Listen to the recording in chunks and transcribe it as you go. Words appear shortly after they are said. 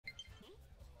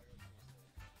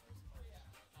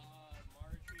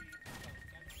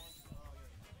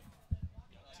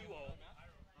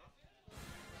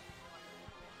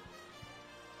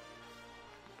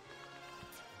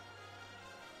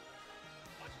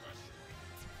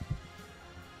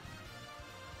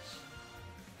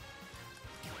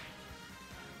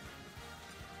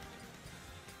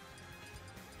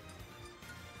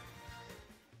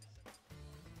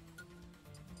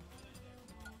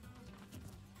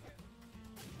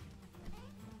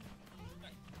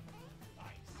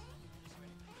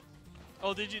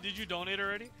Oh, did you donate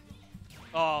already?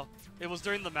 Oh, it was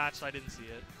during the match, so I didn't see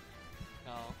it.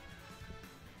 No.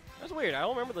 That's weird. I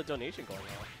don't remember the donation going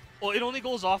on. Well, it only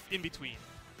goes off in between.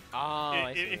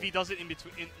 Oh, If he does it in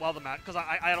between, while the match, because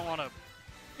I don't want to.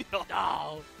 You know,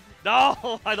 No!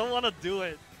 no, I don't want to do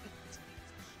it.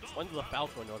 When's the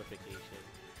Falco notification?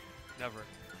 Never.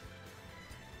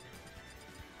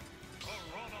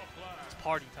 It's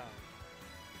party time.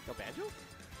 No Banjo?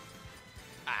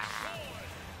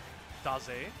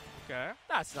 Daze. Okay.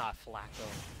 That's not Flacco.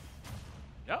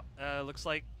 Yep. Looks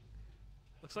like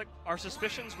our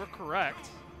suspicions were correct.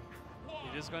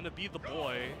 It is going to be the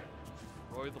boy,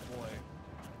 Roy the boy.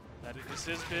 This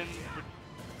has been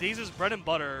Daze's bread and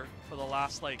butter for the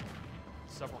last like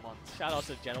several months. Shout out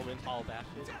to Gentleman Tall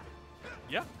Bastard.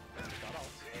 Yeah.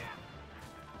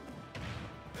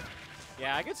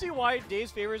 Yeah, I can see why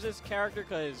Daze favors this character,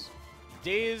 because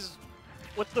Daze,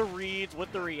 with the reads,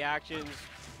 with the reactions,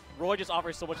 Roy just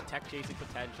offers so much tech chasing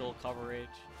potential, coverage.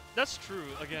 That's true.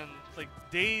 Again, like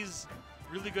Daze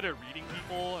really good at reading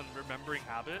people and remembering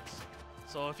habits.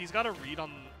 So if he's got a read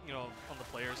on on the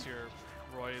players here,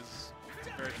 Roy is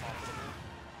very profitable.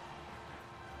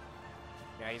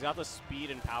 Yeah, he's got the speed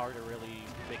and power to really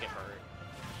make it hurt.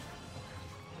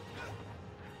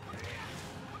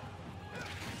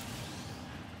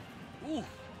 Ooh!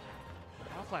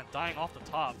 Outplan dying off the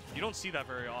top. You don't see that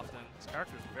very often. This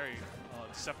character is very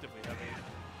deceptively heavy.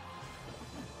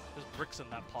 There's bricks in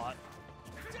that pot.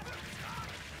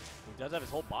 He does have his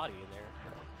whole body in there.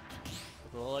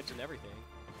 With the legs and everything.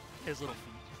 His little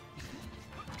feet.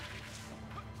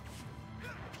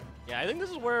 Yeah, I think this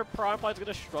is where Piranha's going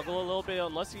to struggle a little bit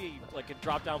unless he can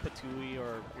drop down Patui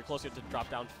or you're closer to drop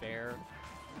down Fair.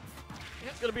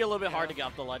 It's going to be a little bit hard to get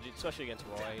off the ledge, especially against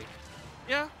Roy.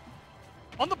 Yeah.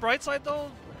 On the bright side, though,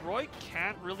 Roy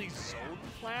can't really zone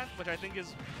Plant, which I think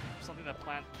is something that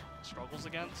Plant struggles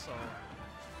against. So,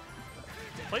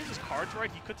 if he plays his cards right,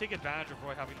 he could take advantage of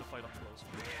Roy having to fight up close.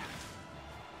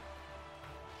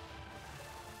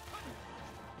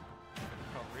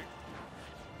 Recovery.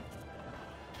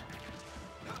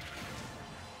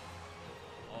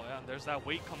 Oh yeah, and there's that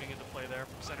weight coming into play there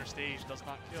from center stage. Does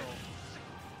not kill.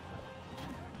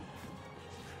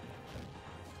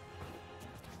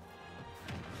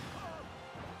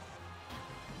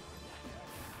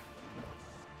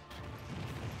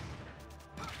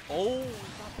 Oh, he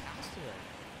got past it.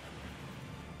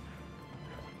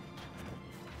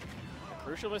 A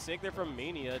crucial mistake there from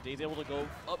Mania. Daze able to go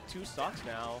up 2 stocks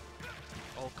now.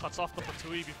 Oh, cuts off the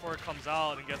Patui before it comes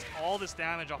out and gets all this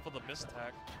damage off of the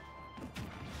mistech.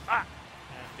 Ah!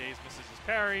 And Daze misses his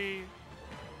parry,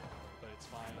 but it's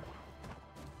fine.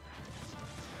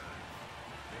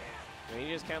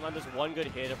 Mania just can't land this one good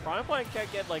hit. If Piranha can't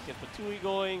get his Patui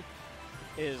going,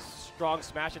 his strong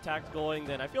smash attacks going,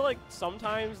 then I feel like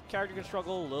sometimes the character can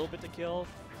struggle a little bit to kill.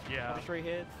 Yeah. A straight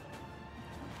hit.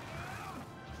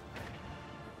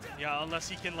 Yeah, unless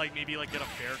he can maybe get a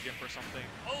fair gift or something.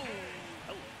 Oh!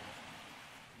 Hello.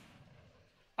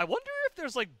 I wonder if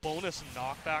there's bonus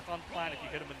knockback on Plant if you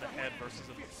hit him in the head versus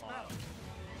in the top.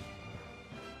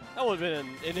 That would have been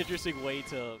an interesting way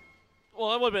to... Well,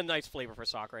 that would have been a nice flavor for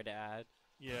Sakurai to add.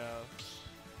 Yeah.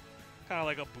 Kind of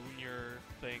like a Boonier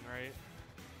thing, right?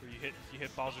 Where if you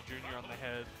hit Bowser Jr. on the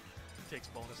head, he takes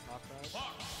bonus knockback.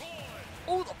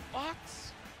 Oh, the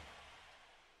Fox!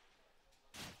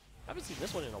 I haven't seen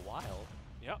this one in a while.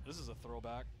 Yeah, this is a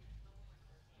throwback.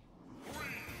 3,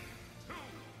 2,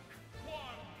 1,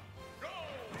 go!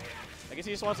 I guess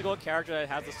he just wants to go a character that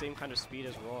has the same kind of speed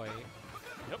as Roy.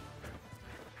 Yep.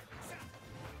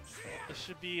 This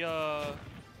should be a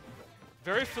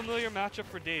very familiar matchup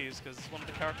for Daze, because it's one of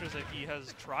the characters that he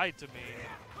has tried to main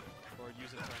or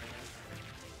use in tournament.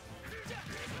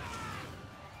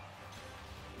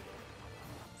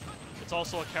 It's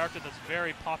also a character that's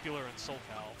very popular in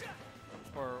SoCal,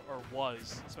 or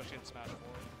was, especially in Smash 4.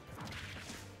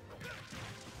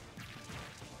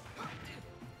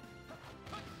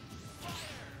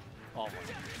 Oh my.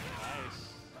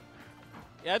 Nice.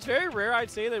 Yeah, it's very rare, I'd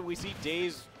say, that we see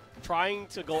Daze trying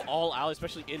to go all out,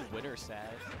 especially in winter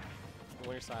side.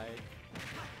 Winter side.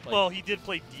 Well, he did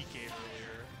play DK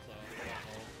earlier, so I don't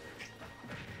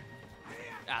know.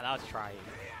 Ah, that was trying.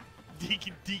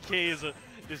 DK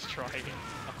is trying.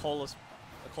 Akola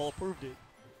proved it.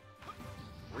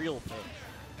 Real thing.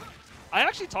 I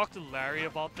actually talked to Larry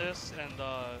about this, and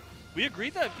we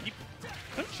agreed that he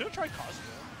should have tried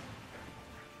Kazuya.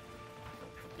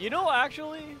 You know,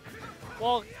 actually,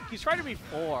 well, he's tried it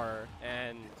before,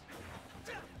 and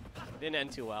didn't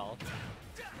end too well.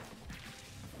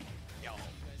 Yo.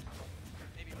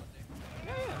 Maybe one day.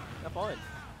 Yeah, have fun.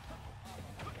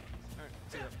 Alright,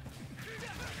 see ya.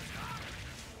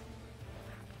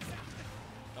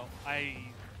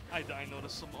 I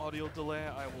noticed some audio delay.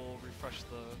 I will refresh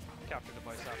the capture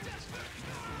device after this.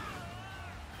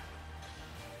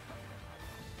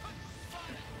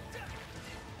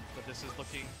 But this is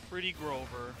looking pretty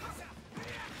Grover.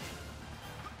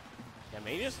 Yeah,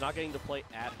 Mania's not getting to play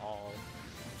at all.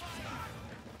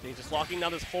 He's just locking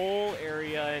down this whole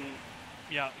area, and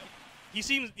Yeah, he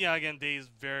seems, yeah, again, Daze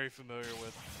very familiar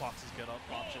with Fox's get up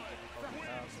options and recovery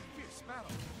paths. Fierce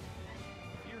battle.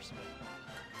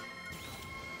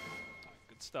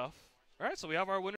 Good stuff. All right, so we have our winner.